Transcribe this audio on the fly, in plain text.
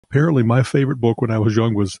Apparently, my favorite book when I was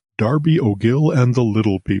young was Darby O'Gill and the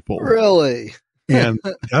Little People. Really? And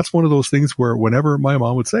that's one of those things where whenever my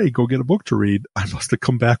mom would say, go get a book to read, I must have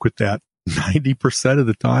come back with that 90% of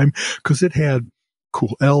the time, because it had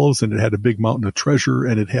cool elves and it had a big mountain of treasure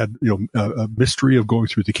and it had, a mystery of going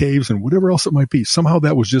through the caves and whatever else it might be. Somehow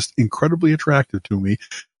that was just incredibly attractive to me.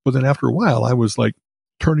 But then after a while, I was like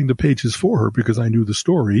turning the pages for her because I knew the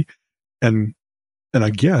story. And I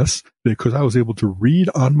guess because I was able to read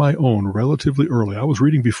on my own relatively early. I was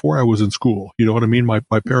reading before I was in school. You know what I mean? My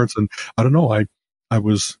parents, and I don't know, I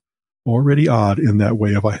was already odd in that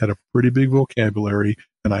way. If I had a pretty big vocabulary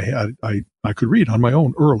and I could read on my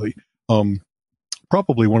own early.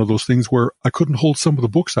 Probably one of those things where I couldn't hold some of the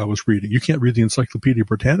books I was reading. You can't read the Encyclopedia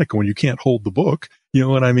Brittanica when you can't hold the book. You know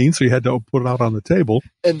what I mean? So you had to put it out on the table.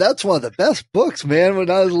 And that's one of the best books, man. When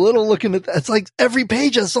I was little looking at that, it's like every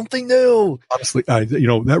page has something new. Honestly,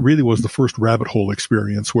 that really was the first rabbit hole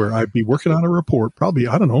experience where I'd be working on a report, probably,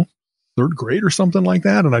 I don't know, third grade or something like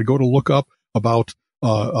that. And I'd go to look up about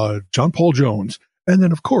John Paul Jones. And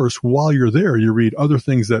then, of course, while you're there, you read other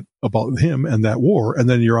things about him and that war, and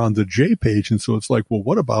then you're on the J page. And so it's like, well,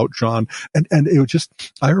 what about John? And it was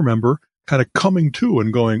just, I remember kind of coming to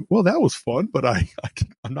and going, well, that was fun, but I'm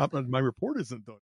not, my report isn't done.